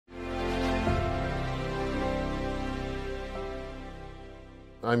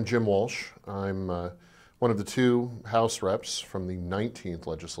I'm Jim Walsh. I'm one of the two House reps from the 19th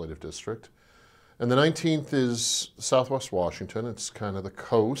Legislative District. And the 19th is Southwest Washington. It's kind of the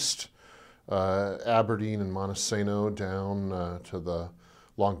coast, Aberdeen and Montesano down to the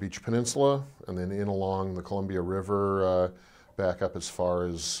Long Beach Peninsula, and then in along the Columbia River, back up as far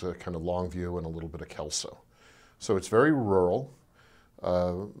as kind of Longview and a little bit of Kelso. So it's very rural.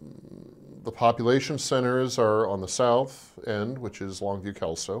 The population centers are on the south end, which is Longview,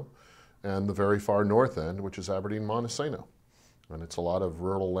 Kelso, and the very far north end, which is Aberdeen, Montesano. And it's a lot of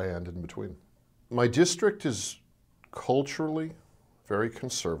rural land in between. My district is culturally very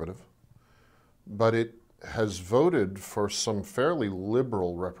conservative, but it has voted for some fairly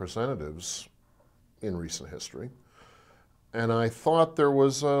liberal representatives in recent history. And I thought there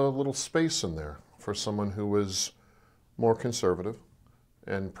was a little space in there for someone who was more conservative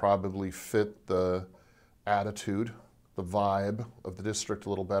and probably fit the attitude, the vibe of the district a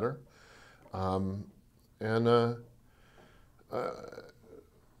little better. I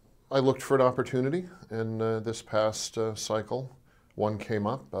looked for an opportunity, and this past cycle, one came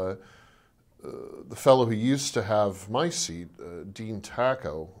up. The fellow who used to have my seat, Dean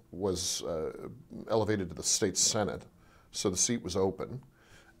Tacko, was elevated to the state senate, so the seat was open,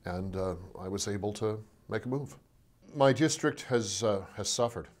 and I was able to make a move. My district has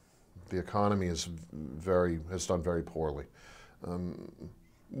suffered. The economy has done very poorly.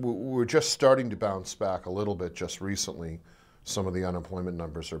 We're just starting to bounce back a little bit just recently. Some of the unemployment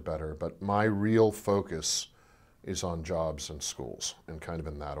numbers are better, but my real focus is on jobs and schools, and kind of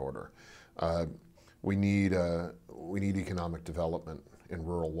in that order. We need economic development in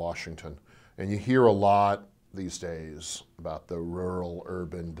rural Washington, and you hear a lot these days about the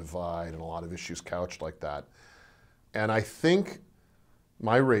rural-urban divide and a lot of issues couched like that. And I think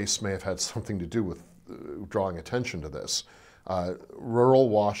my race may have had something to do with drawing attention to this. Rural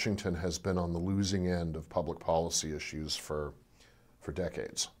Washington has been on the losing end of public policy issues for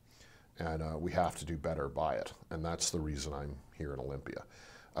decades, and we have to do better by it, and that's the reason I'm here in Olympia.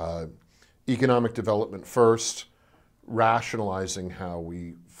 Economic development first, rationalizing how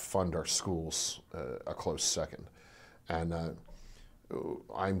we fund our schools a close second. And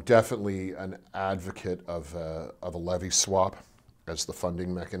I'm definitely an advocate of a levy swap as the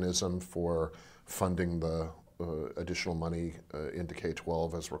funding mechanism for funding the additional money into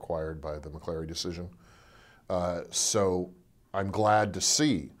K-12 as required by the McClary decision. So I'm glad to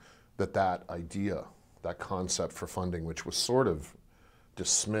see that idea, that concept for funding, which was sort of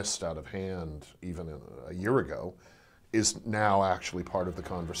dismissed out of hand even a year ago, is now actually part of the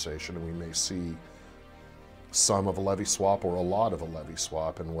conversation, and we may see some of a levy swap or a lot of a levy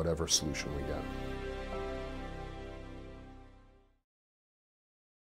swap in whatever solution we get.